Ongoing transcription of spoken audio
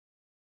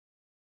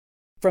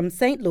from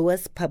St.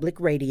 Louis Public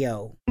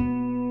Radio.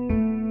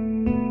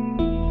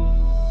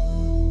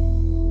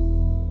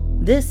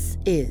 This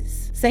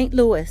is St.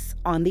 Louis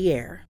on the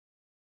Air.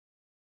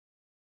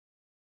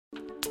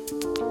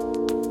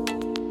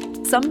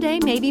 Someday,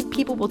 maybe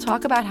people will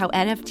talk about how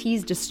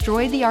NFTs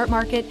destroyed the art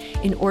market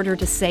in order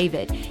to save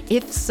it.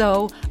 If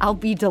so, I'll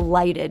be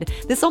delighted.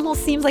 This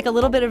almost seems like a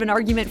little bit of an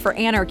argument for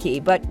anarchy,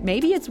 but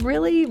maybe it's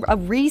really a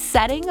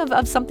resetting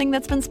of something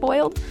that's been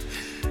spoiled.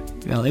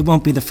 Well, it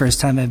won't be the first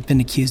time I've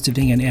been accused of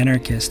being an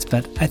anarchist,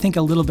 but I think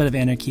a little bit of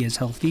anarchy is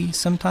healthy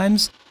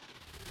sometimes.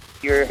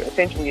 You're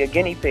essentially a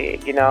guinea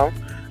pig,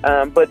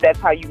 but that's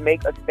how you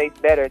make a space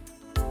better.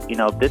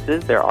 This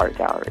is their art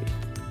gallery.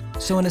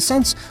 So in a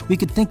sense, we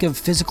could think of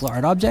physical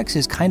art objects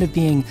as kind of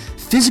being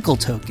physical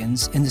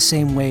tokens in the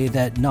same way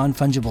that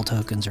non-fungible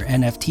tokens, or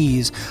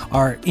NFTs,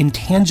 are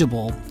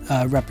intangible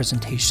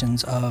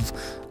representations of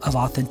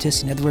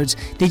authenticity. In other words,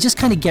 they just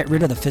kind of get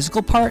rid of the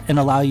physical part and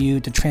allow you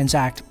to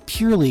transact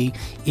purely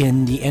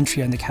in the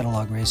entry on the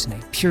catalog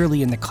raisonné,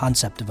 purely in the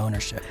concept of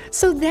ownership.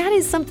 So that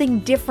is something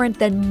different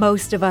than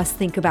most of us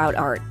think about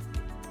art.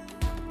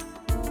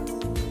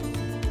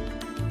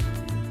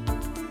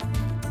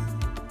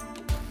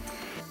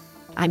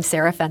 I'm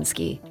Sarah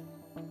Fenske.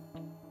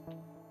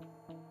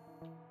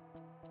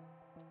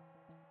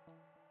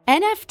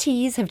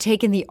 NFTs have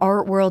taken the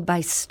art world by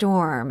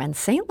storm, and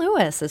St.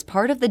 Louis is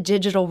part of the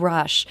digital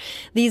rush.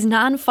 These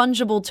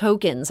non-fungible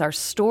tokens are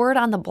stored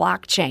on the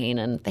blockchain,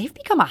 and they've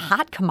become a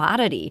hot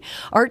commodity.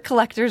 Art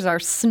collectors are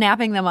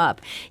snapping them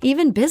up.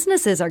 Even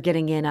businesses are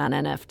getting in on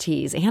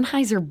NFTs.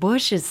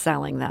 Anheuser-Busch is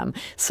selling them.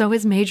 So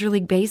is Major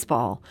League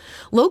Baseball.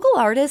 Local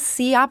artists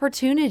see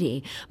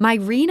opportunity.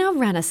 Myrina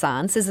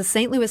Renaissance is a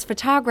St. Louis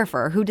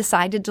photographer who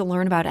decided to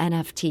learn about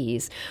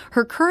NFTs.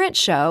 Her current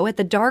show at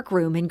the Dark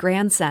Room in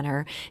Grand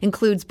Center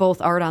includes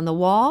both art on the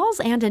walls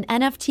and an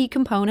NFT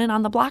component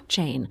on the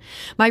blockchain.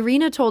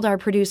 Myrina told our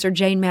producer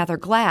Jane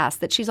Mather-Glass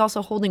that she's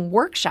also holding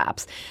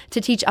workshops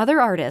to teach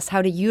other artists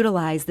how to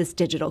utilize this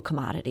digital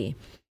commodity.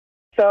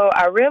 So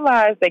I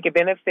realized they could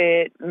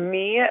benefit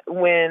me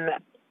when,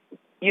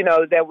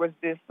 there was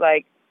this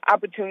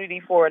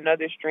opportunity for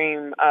another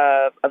stream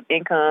of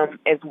income,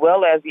 as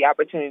well as the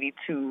opportunity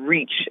to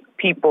reach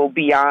people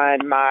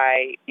beyond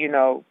my,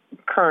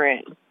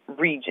 current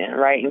region,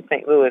 right, in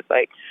St. Louis.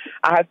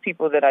 I have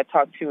people that I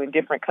talk to in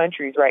different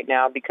countries right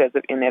now because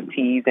of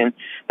NFTs, and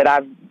that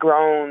I've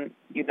grown,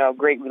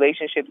 great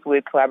relationships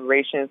with,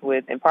 collaborations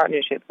with, and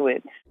partnerships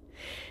with.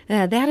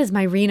 That is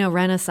Myrina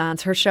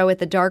Renaissance. Her show at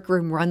the Dark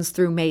Room runs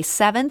through May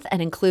 7th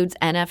and includes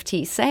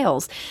NFT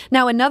sales.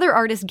 Now, another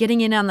artist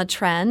getting in on the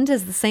trend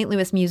is the St.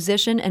 Louis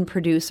musician and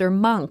producer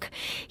Monk.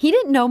 He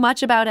didn't know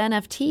much about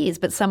NFTs,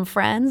 but some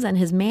friends and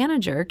his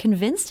manager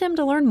convinced him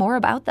to learn more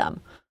about them.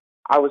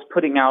 I was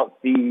putting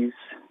out these,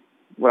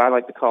 what I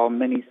like to call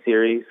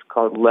mini-series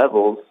called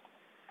Levels,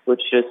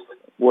 which just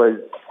was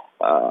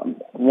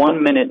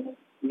 1-minute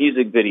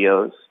music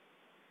videos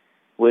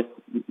with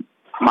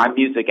my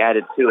music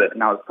added to it.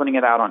 And I was putting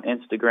it out on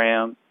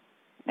Instagram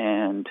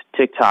and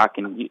TikTok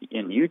and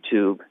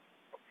YouTube.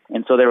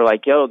 And so they were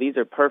like, yo, these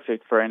are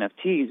perfect for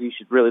NFTs. You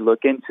should really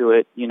look into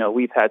it.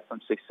 We've had some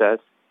success.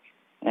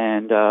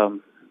 And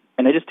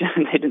they just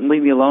they didn't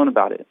leave me alone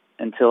about it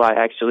until I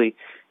actually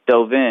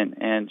dove in,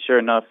 and sure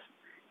enough,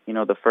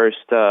 the first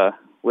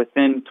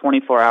within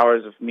 24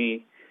 hours of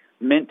me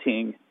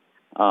minting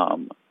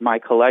my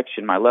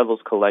collection, my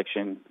Levels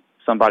collection,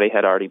 somebody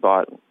had already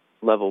bought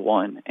Level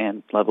 1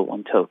 and Level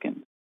 1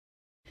 token.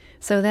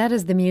 So that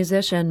is the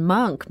musician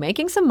Monk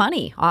making some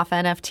money off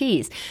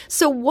NFTs.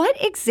 So what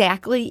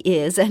exactly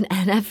is an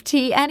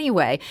NFT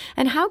anyway?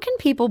 And how can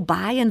people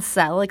buy and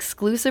sell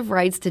exclusive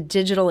rights to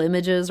digital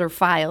images or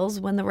files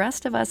when the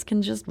rest of us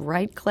can just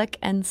right-click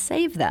and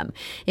save them?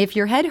 If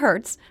your head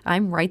hurts,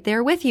 I'm right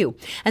there with you.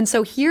 And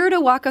so here to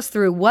walk us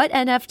through what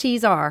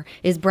NFTs are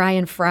is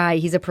Brian Fry.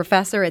 He's a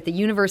professor at the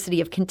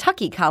University of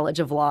Kentucky College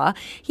of Law.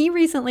 He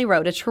recently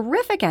wrote a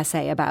terrific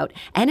essay about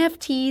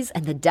NFTs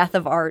and the death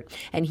of art,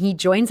 and he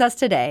joins us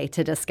today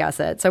to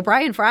discuss it. So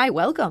Brian Fry,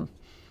 welcome.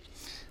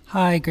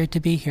 Hi, great to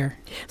be here.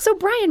 So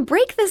Brian,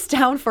 break this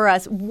down for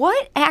us.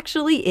 What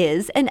actually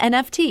is an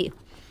NFT?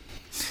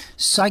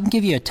 So I can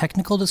give you a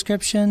technical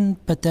description,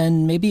 but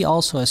then maybe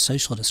also a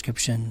social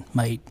description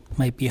might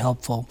be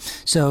helpful.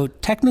 So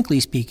technically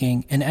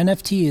speaking, an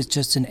NFT is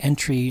just an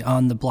entry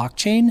on the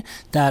blockchain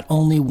that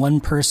only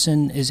one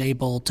person is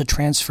able to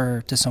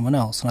transfer to someone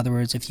else. In other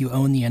words, if you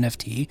own the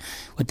NFT,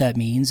 what that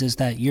means is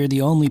that you're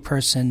the only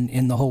person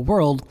in the whole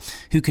world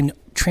who can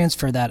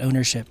transfer that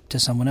ownership to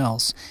someone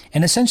else.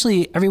 And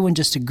essentially everyone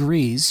just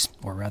agrees,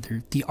 or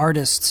rather the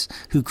artists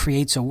who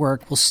creates a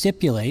work will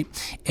stipulate,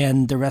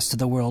 and the rest of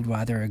the world will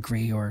either agree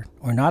agree or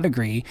not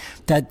agree,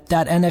 that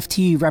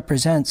NFT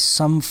represents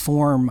some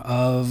form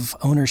of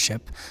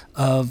ownership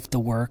of the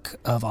work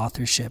of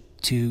authorship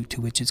to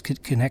which it's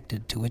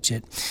connected, to which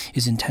it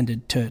is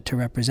intended to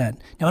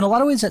represent. Now, in a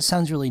lot of ways, that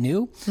sounds really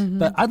new,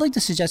 but I'd like to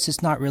suggest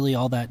it's not really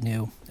all that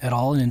new at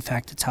all. And in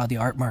fact, it's how the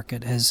art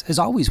market has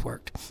always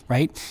worked,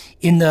 right?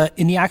 In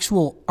the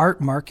actual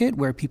art market,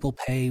 where people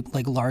pay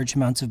like large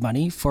amounts of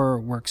money for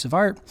works of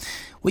art,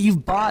 what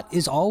you've bought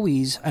is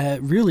always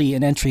really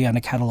an entry on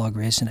a catalog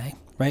raisonné.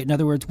 Right? In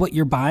other words, what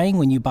you're buying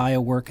when you buy a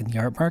work in the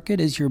art market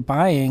is you're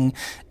buying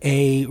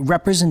a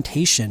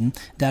representation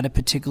that a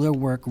particular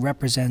work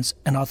represents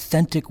an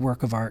authentic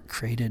work of art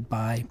created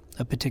by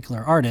a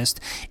particular artist.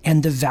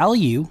 And the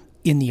value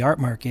in the art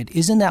market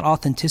is in that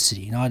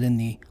authenticity, not in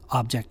the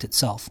object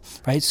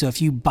itself, right? So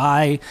if you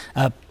buy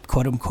a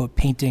quote unquote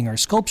painting or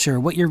sculpture,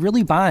 what you're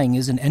really buying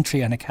is an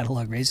entry on a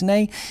catalog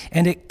raisonné,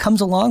 and it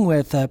comes along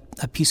with a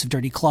piece of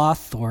dirty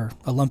cloth or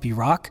a lumpy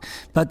rock.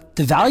 But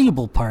the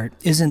valuable part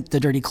isn't the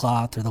dirty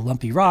cloth or the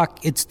lumpy rock,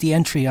 it's the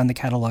entry on the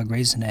catalog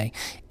raisonné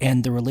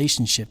and the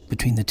relationship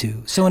between the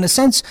two. So in a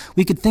sense,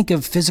 we could think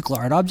of physical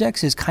art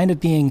objects as kind of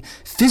being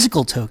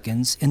physical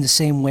tokens in the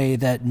same way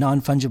that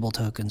non-fungible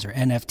tokens or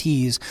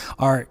NFTs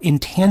are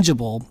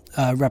intangible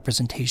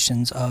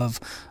representations of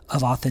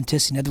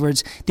authenticity. In other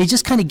words, they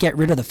just kind of get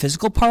rid of the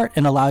physical part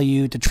and allow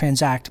you to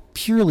transact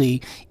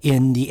purely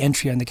in the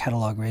entry on the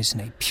catalog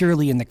raisonné,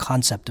 purely in the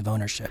concept of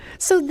ownership.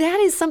 So that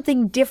is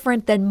something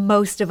different than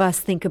most of us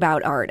think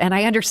about art. And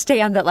I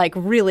understand that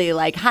really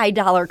high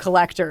dollar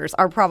collectors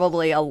are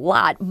probably a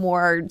lot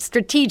more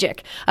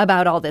strategic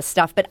about all this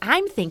stuff. But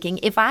I'm thinking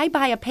if I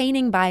buy a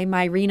painting by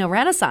Myrina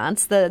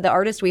Renaissance, the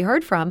artist we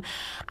heard from,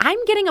 I'm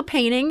getting a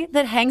painting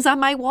that hangs on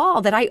my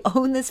wall, that I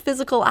own this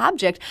physical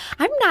object.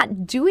 I'm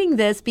not doing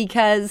this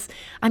because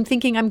I'm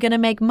thinking I'm going to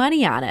make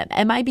money on it.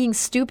 Am I being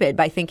stupid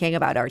by thinking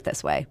about art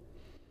this way?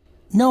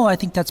 No, I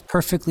think that's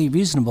perfectly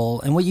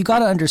reasonable. And what you got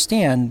to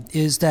understand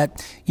is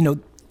that,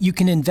 you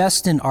can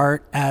invest in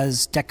art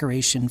as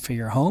decoration for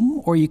your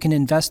home, or you can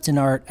invest in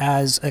art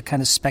as a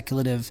kind of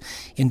speculative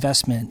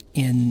investment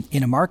in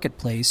a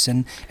marketplace.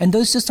 And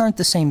those just aren't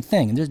the same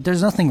thing.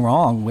 There's nothing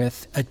wrong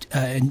with,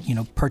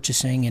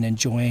 purchasing and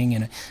enjoying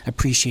and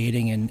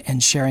appreciating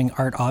and sharing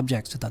art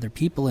objects with other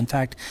people. In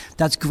fact,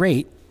 that's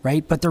great.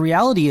 Right? But the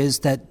reality is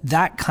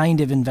that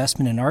kind of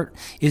investment in art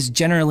is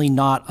generally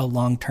not a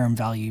long-term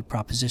value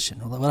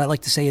proposition. What I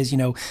like to say is,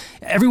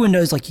 everyone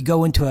knows, you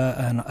go into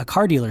a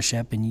car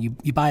dealership and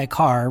you buy a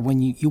car.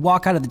 When you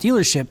walk out of the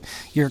dealership,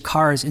 your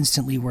car is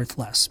instantly worth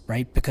less,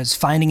 right? Because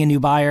finding a new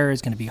buyer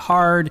is going to be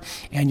hard,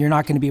 and you're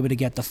not going to be able to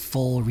get the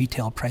full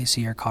retail price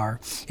of your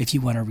car if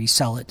you want to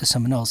resell it to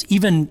someone else,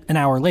 even an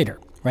hour later.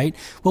 Right?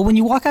 Well, when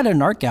you walk out of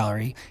an art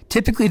gallery,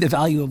 typically the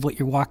value of what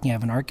you're walking out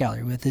of an art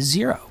gallery with is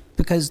zero,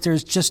 because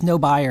there's just no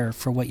buyer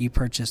for what you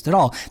purchased at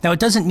all. Now, it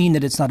doesn't mean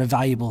that it's not a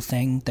valuable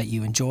thing that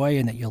you enjoy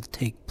and that you'll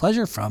take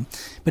pleasure from,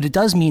 but it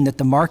does mean that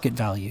the market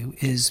value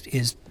is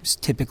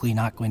typically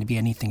not going to be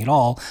anything at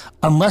all,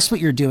 unless what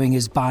you're doing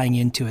is buying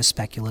into a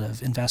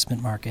speculative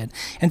investment market.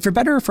 And for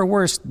better or for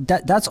worse,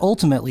 that's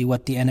ultimately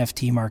what the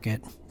NFT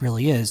market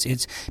really is.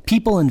 It's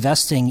people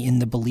investing in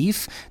the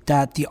belief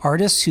that the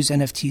artists whose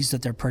NFTs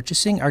that they're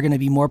purchasing are going to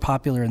be more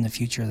popular in the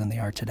future than they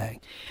are today.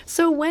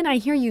 So when I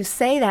hear you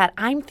say that,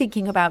 I'm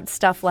thinking about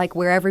stuff like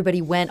where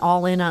everybody went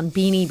all in on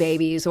Beanie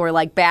Babies, or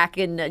back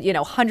in,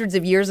 hundreds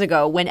of years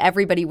ago when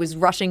everybody was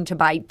rushing to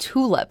buy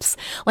tulips.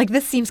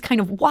 This seems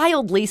kind of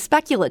wildly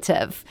speculative.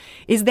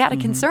 Is that a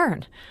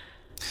concern?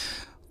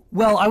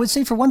 Well, I would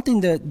say for one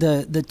thing,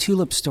 the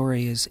tulip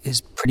story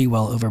is pretty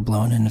well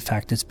overblown. And in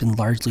fact, it's been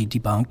largely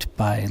debunked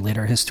by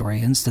later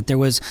historians that there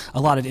was a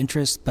lot of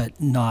interest, but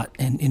not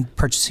in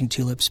purchasing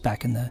tulips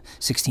back in the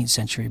 16th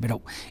century. But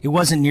it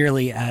wasn't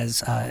nearly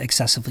as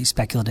excessively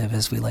speculative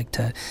as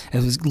it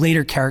was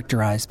later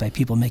characterized by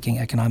people making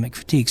economic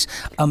critiques.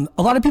 A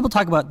lot of people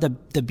talk about the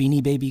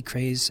Beanie Baby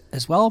craze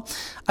as well.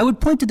 I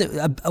would point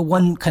to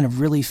one kind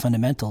of really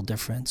fundamental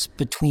difference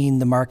between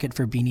the market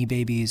for Beanie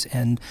Babies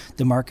and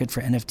the market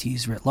for NFTs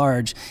writ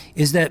large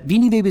is that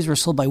Beanie Babies were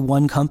sold by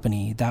one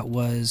company that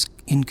was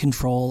in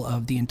control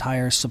of the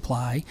entire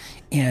supply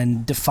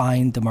and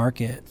defined the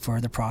market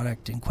for the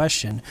product in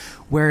question.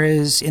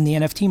 Whereas in the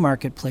NFT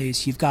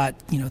marketplace, you've got,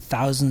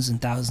 thousands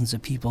and thousands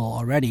of people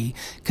already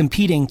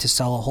competing to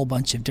sell a whole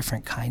bunch of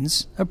different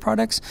kinds of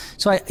products.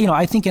 So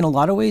I think in a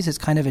lot of ways, it's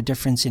kind of a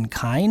difference in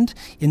kind,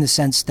 in the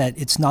sense that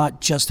it's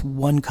not just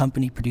one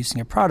company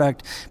producing a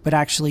product, but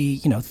actually,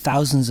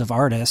 thousands of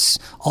artists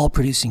all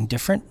producing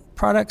different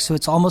products. So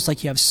it's almost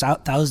like you have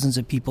thousands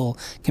of people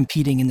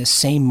competing in the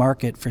same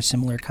market for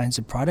similar kinds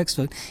of products.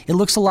 So it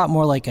looks a lot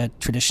more like a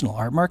traditional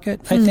art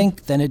market, I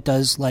think, than it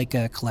does like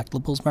a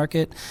collectibles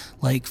market,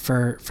 like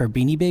for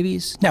Beanie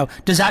Babies. Now,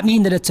 does that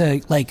mean that it's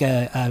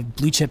a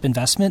blue chip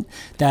investment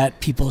that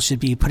people should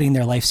be putting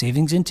their life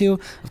savings into?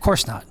 Of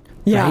course not.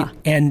 Yeah. Right?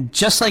 And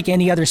just like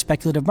any other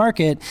speculative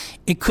market,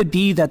 it could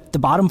be that the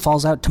bottom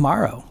falls out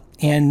tomorrow.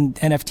 and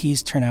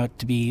NFTs turn out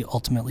to be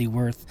ultimately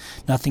worth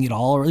nothing at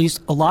all, or at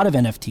least a lot of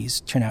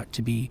NFTs turn out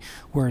to be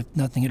worth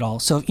nothing at all.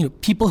 So,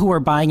 people who are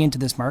buying into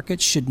this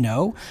market should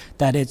know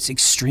that it's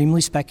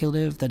extremely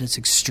speculative, that it's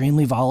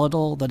extremely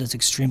volatile, that it's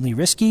extremely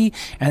risky,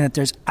 and that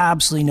there's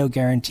absolutely no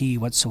guarantee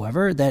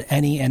whatsoever that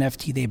any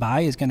NFT they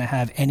buy is going to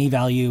have any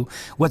value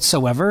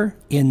whatsoever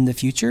in the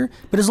future.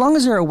 But as long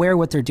as they're aware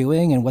what they're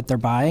doing and what they're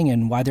buying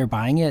and why they're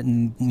buying it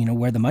and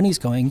where the money's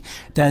going,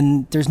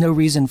 then there's no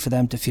reason for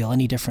them to feel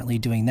any differently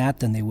doing that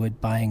than they would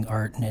buying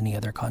art in any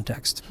other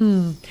context.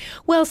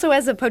 Well, so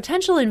as a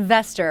potential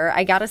investor,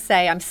 I gotta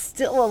say I'm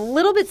still a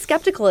little bit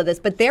skeptical of this,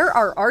 but there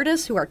are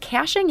artists who are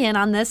cashing in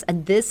on this,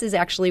 and this is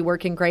actually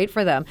working great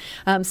for them.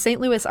 St.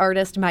 Louis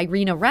artist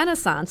Myrina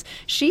Renaissance,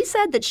 she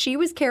said that she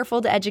was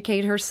careful to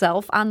educate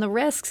herself on the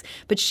risks,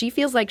 but she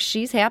feels like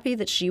she's happy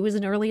that she was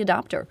an early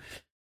adopter.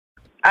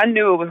 I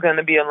knew it was going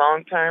to be a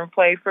long-term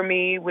play for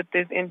me with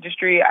this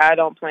industry. I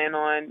don't plan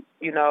on,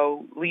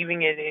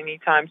 leaving it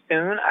anytime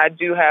soon. I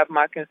do have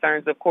my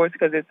concerns, of course,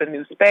 because it's a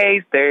new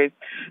space. There's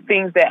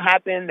things that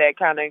happen that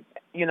kind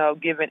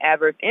of, give an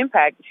adverse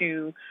impact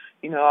to,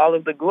 all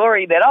of the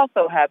glory that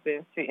also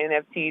happens to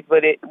NFTs,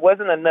 but it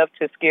wasn't enough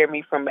to scare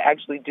me from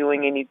actually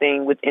doing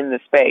anything within the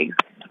space.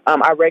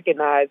 I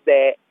recognize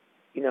that,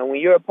 when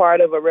you're a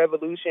part of a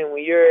revolution,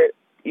 when you're,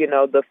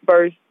 the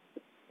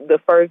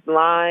first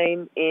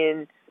line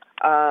in,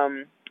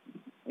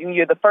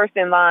 you're the first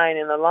in line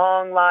in a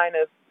long line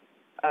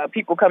of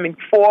people coming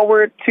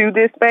forward to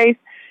this space,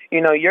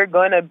 you're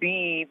going to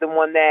be the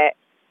one that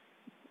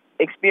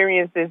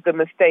experiences the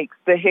mistakes,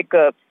 the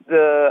hiccups,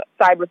 the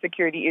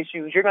cybersecurity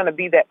issues. You're going to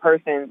be that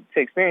person to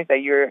experience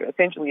that. You're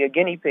essentially a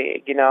guinea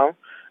pig,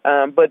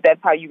 but that's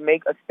how you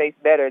make a space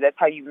better. That's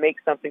how you make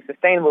something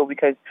sustainable,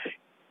 because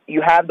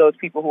you have those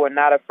people who are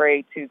not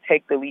afraid to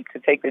take the leap, to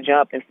take the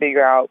jump and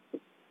figure out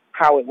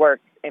how it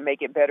works and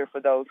make it better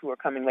for those who are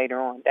coming later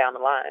on down the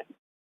line.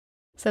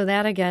 So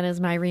that, again, is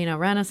Myrina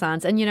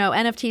Renaissance. And,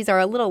 NFTs are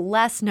a little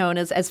less known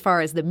as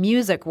far as the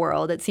music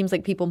world. It seems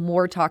like people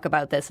more talk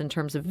about this in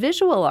terms of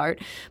visual art.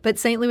 But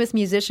St. Louis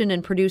musician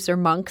and producer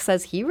Monk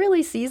says he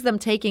really sees them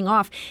taking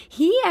off.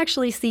 He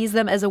actually sees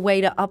them as a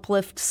way to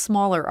uplift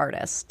smaller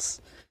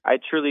artists. I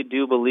truly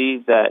do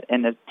believe that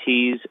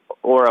NFTs,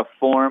 or a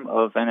form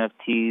of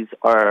NFTs,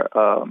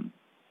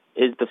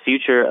 is the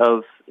future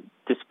of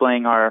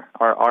displaying our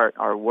art,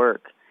 our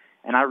work.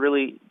 And I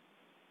really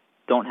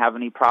don't have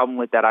any problem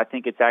with that. I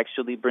think it's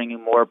actually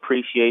bringing more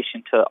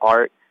appreciation to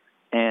art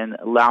and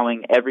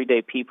allowing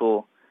everyday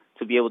people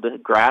to be able to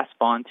grasp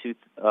onto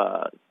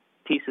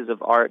pieces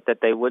of art that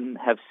they wouldn't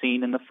have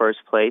seen in the first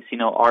place.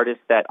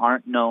 Artists that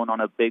aren't known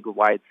on a big,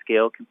 wide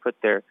scale can put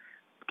their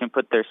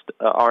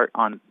art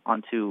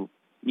onto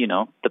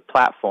the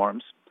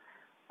platforms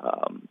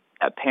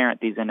that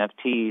parent these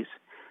NFTs,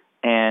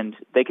 and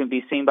they can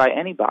be seen by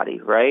anybody,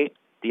 right?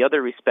 The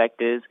other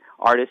respect is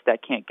artists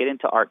that can't get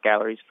into art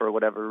galleries for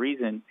whatever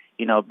reason.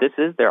 This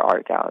is their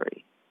art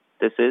gallery.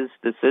 This is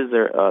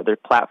their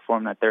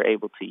platform that they're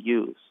able to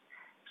use.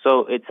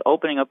 So it's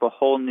opening up a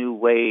whole new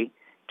way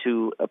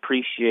to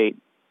appreciate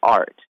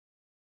art.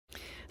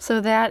 So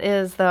that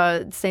is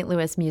the St.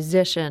 Louis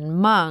musician,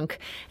 Monk.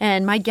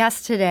 And my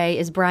guest today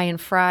is Brian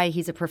Fry.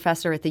 He's a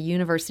professor at the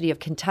University of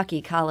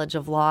Kentucky College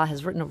of Law,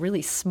 has written a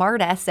really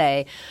smart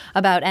essay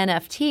about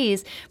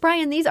NFTs.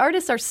 Brian, these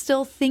artists are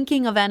still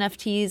thinking of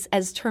NFTs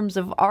as terms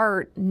of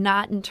art,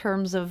 not in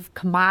terms of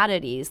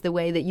commodities, the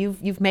way that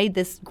you've made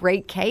this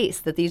great case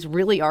that these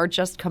really are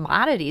just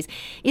commodities.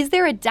 Is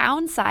there a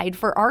downside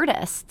for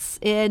artists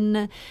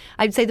in,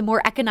 I'd say, the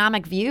more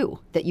economic view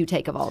that you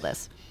take of all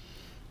this?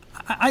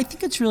 I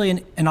think it's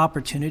really an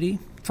opportunity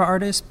for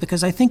artists,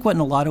 because I think what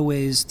in a lot of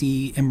ways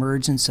the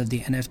emergence of the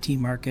NFT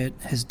market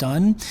has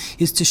done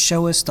is to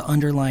show us the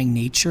underlying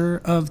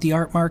nature of the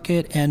art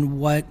market and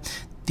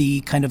what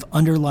the kind of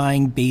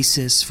underlying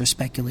basis for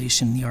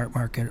speculation in the art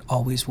market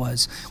always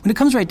was. When it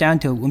comes right down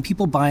to it, when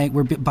people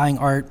were buying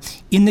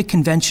art in the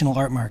conventional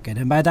art market,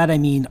 and by that I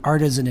mean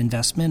art as an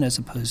investment as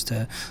opposed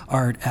to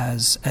art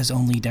as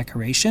only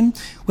decoration,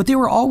 what they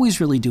were always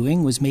really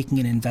doing was making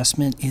an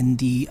investment in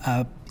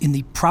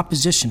the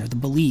proposition or the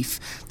belief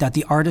that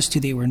the artist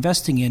who they were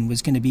investing in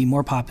was going to be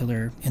more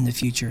popular in the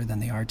future than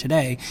they are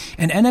today.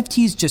 And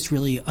NFTs just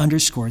really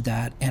underscored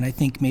that, and I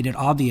think made it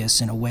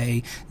obvious in a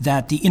way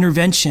that the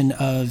intervention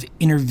of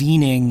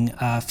intervening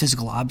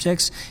physical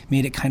objects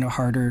made it kind of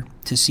harder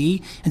to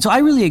see. And so I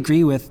really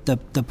agree with the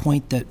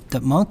point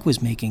that Monk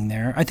was making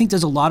there. I think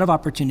there's a lot of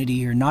opportunity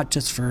here, not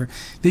just for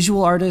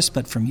visual artists,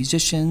 but for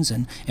musicians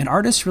and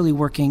artists really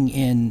working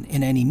in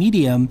any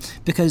medium,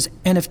 because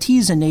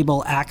NFTs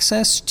enable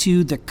access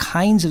to the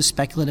kinds of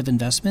speculative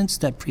investments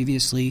that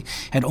previously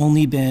had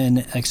only been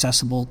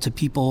accessible to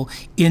people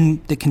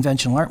in the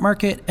conventional art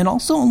market, and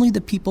also only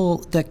the people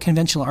that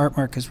conventional art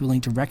market is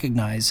willing to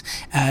recognize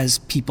as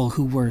people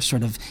who were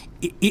sort of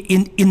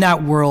in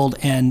that world,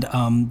 and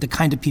the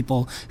kind of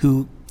people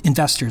who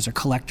investors or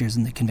collectors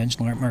in the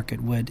conventional art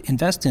market would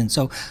invest in.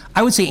 So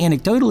I would say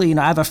anecdotally,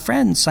 I have a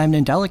friend, Simon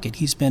Indelicate.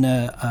 He's been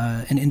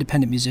an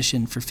independent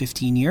musician for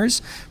 15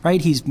 years,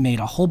 right? He's made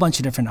a whole bunch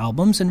of different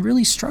albums and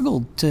really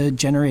struggled to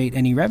generate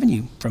any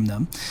revenue from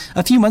them.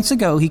 A few months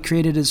ago, he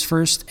created his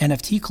first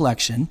NFT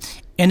collection.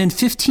 And in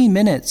 15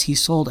 minutes, he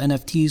sold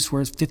NFTs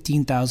worth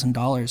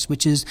 $15,000,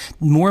 which is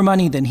more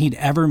money than he'd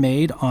ever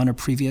made on a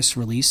previous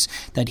release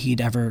that he'd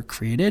ever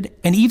created.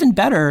 And even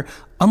better,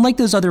 unlike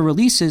those other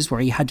releases where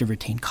he had to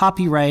retain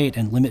copyright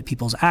and limit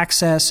people's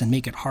access and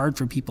make it hard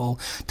for people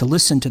to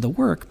listen to the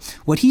work,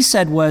 what he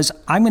said was,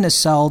 I'm going to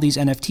sell these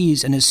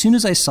NFTs, and as soon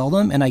as I sell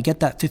them and I get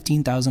that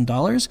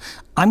 $15,000,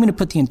 I'm going to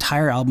put the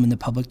entire album in the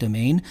public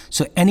domain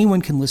so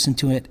anyone can listen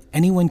to it,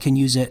 anyone can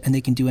use it, and they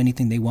can do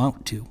anything they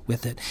want to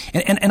with it.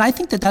 And I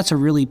think that that's a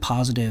really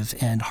positive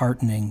and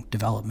heartening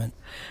development.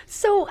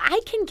 So I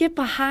can get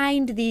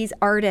behind these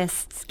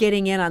artists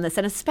getting in on this,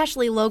 and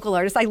especially local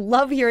artists. I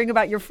love hearing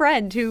about your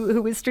friend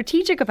who was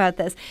strategic about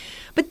this.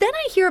 But then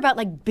I hear about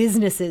like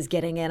businesses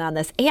getting in on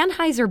this.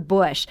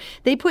 Anheuser-Busch,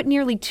 they put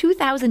nearly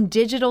 2,000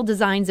 digital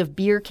designs of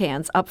beer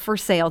cans up for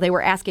sale. They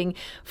were asking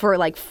for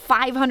like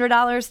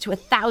 $500 to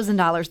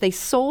 $1,000. They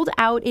sold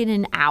out in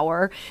an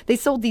hour. They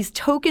sold these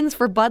tokens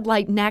for Bud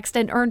Light Next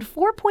and earned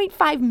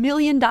 $4.5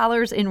 million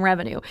in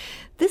revenue.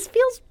 This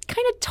feels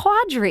kind of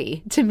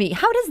tawdry to me.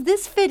 How does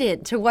this fit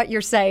into what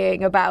you're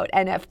saying about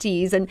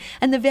NFTs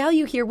and the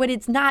value here when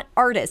it's not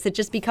artists? It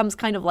just becomes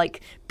kind of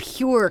like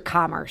pure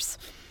commerce.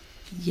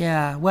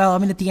 Yeah, well, I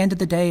mean, at the end of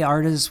the day,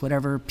 art is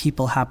whatever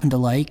people happen to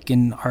like,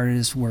 and art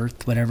is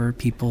worth whatever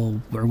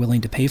people are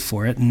willing to pay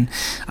for it. And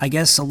I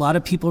guess a lot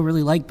of people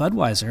really like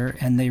Budweiser,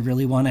 and they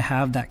really want to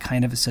have that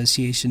kind of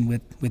association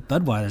with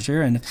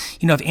Budweiser. And,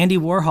 if Andy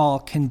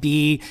Warhol can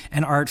be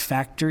an art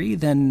factory,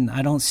 then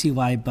I don't see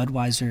why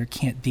Budweiser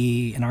can't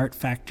be an art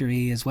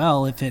factory as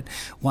well if it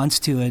wants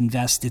to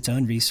invest its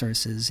own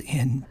resources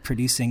in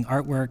producing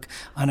artwork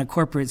on a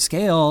corporate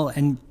scale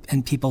and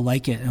people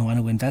like it and want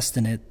to invest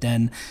in it.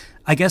 Then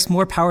I guess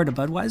more power to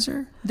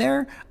Budweiser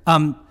there.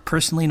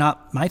 Personally,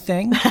 not my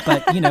thing,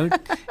 but,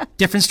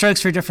 different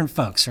strokes for different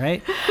folks,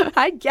 right?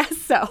 I guess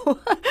so.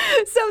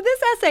 So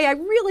this essay, I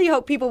really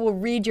hope people will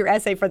read your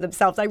essay for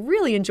themselves. I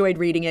really enjoyed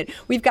reading it.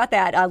 We've got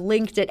that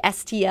linked at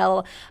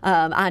stlonair.show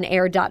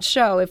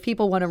if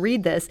people want to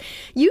read this.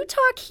 You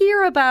talk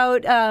here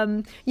about,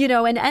 an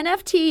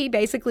NFT,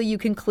 basically you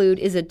conclude,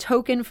 is a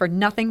token for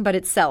nothing but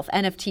itself.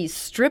 NFTs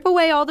strip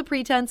away all the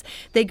pretense.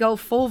 They go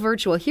full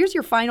virtual. Here's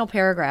your final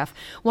paragraph.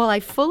 While I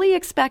fully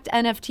expect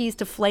NFTs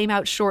to flame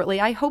out shortly,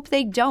 I hope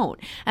they don't.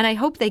 And I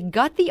hope they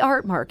gut the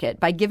art market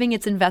by giving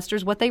its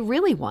investors what they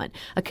really want,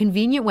 a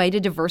convenient way to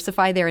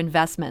diversify their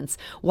investments.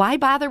 Why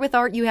bother with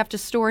art you have to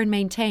store and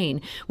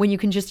maintain when you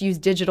can just use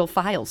digital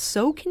files?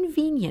 So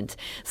convenient.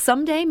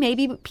 Someday,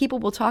 maybe people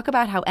will talk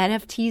about how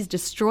NFTs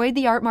destroyed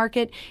the art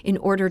market in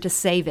order to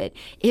save it.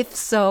 If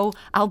so,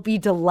 I'll be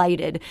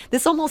delighted.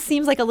 This almost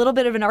seems like a little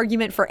bit of an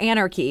argument for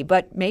anarchy,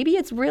 but maybe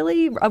it's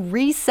really a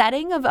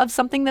resetting of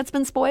something that's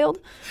been spoiled.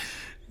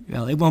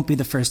 Well, it won't be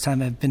the first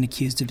time I've been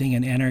accused of being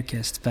an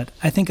anarchist, but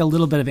I think a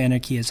little bit of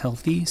anarchy is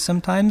healthy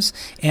sometimes,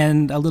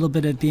 and a little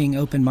bit of being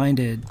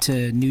open-minded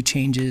to new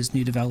changes,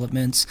 new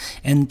developments,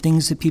 and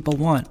things that people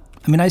want.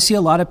 I mean, I see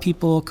a lot of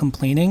people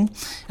complaining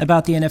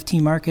about the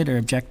NFT market or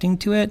objecting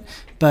to it,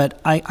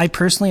 but I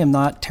personally am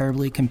not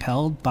terribly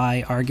compelled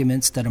by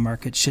arguments that a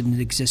market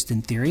shouldn't exist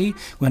in theory.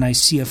 When I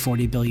see a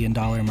 $40 billion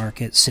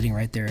market sitting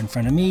right there in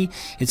front of me,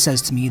 it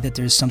says to me that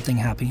there's something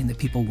happening that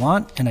people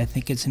want, and I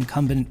think it's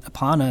incumbent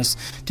upon us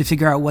to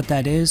figure out what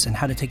that is and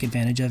how to take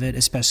advantage of it,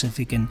 especially if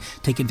we can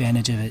take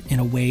advantage of it in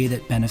a way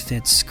that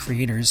benefits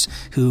creators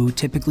who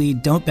typically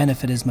don't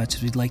benefit as much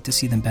as we'd like to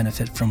see them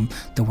benefit from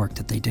the work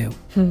that they do.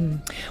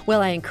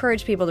 Well, I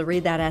encourage people to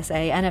read that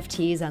essay,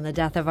 NFTs on the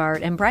Death of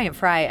Art. And Brian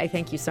Fry, I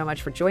thank you so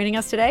much for joining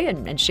us today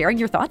and sharing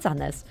your thoughts on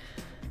this.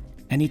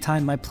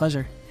 Anytime, my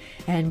pleasure.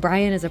 And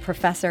Brian is a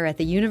professor at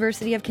the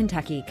University of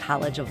Kentucky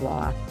College of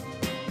Law.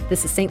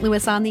 This is St.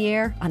 Louis on the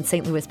Air on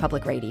St. Louis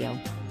Public Radio.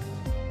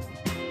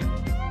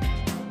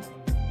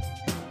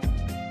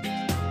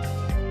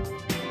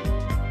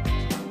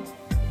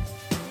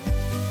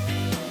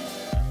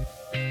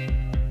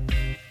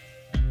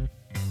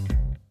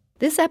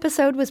 This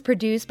episode was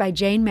produced by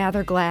Jane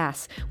Mather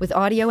Glass, with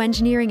audio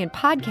engineering and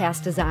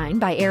podcast design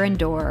by Aaron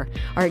Dorr.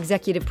 Our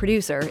executive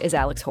producer is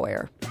Alex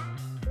Hoyer.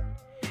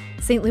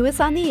 St. Louis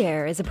on the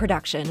Air is a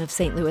production of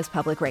St. Louis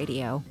Public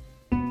Radio.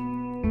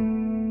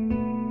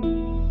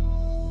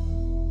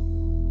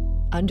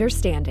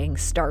 Understanding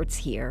starts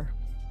here.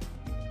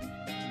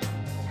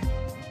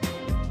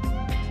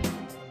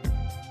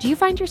 Do you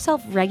find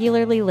yourself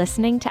regularly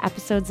listening to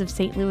episodes of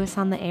St. Louis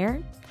on the Air?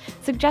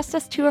 Suggest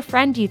us to a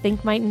friend you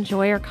think might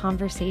enjoy our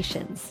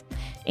conversations.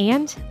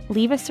 And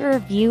leave us a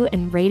review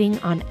and rating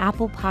on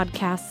Apple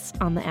Podcasts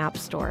on the App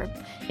Store.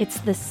 It's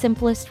the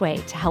simplest way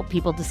to help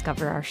people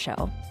discover our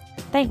show.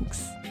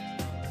 Thanks.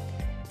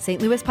 St.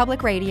 Louis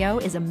Public Radio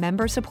is a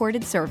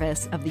member-supported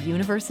service of the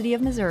University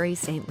of Missouri,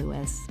 St.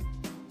 Louis.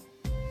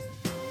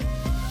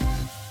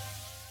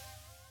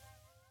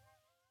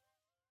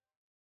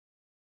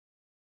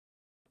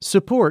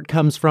 Support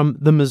comes from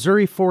the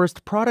Missouri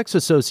Forest Products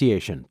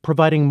Association,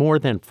 providing more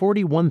than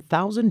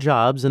 41,000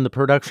 jobs in the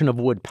production of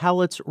wood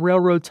pallets,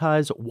 railroad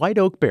ties, white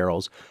oak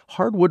barrels,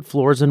 hardwood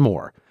floors, and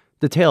more.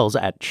 Details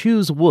at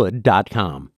choosewood.com.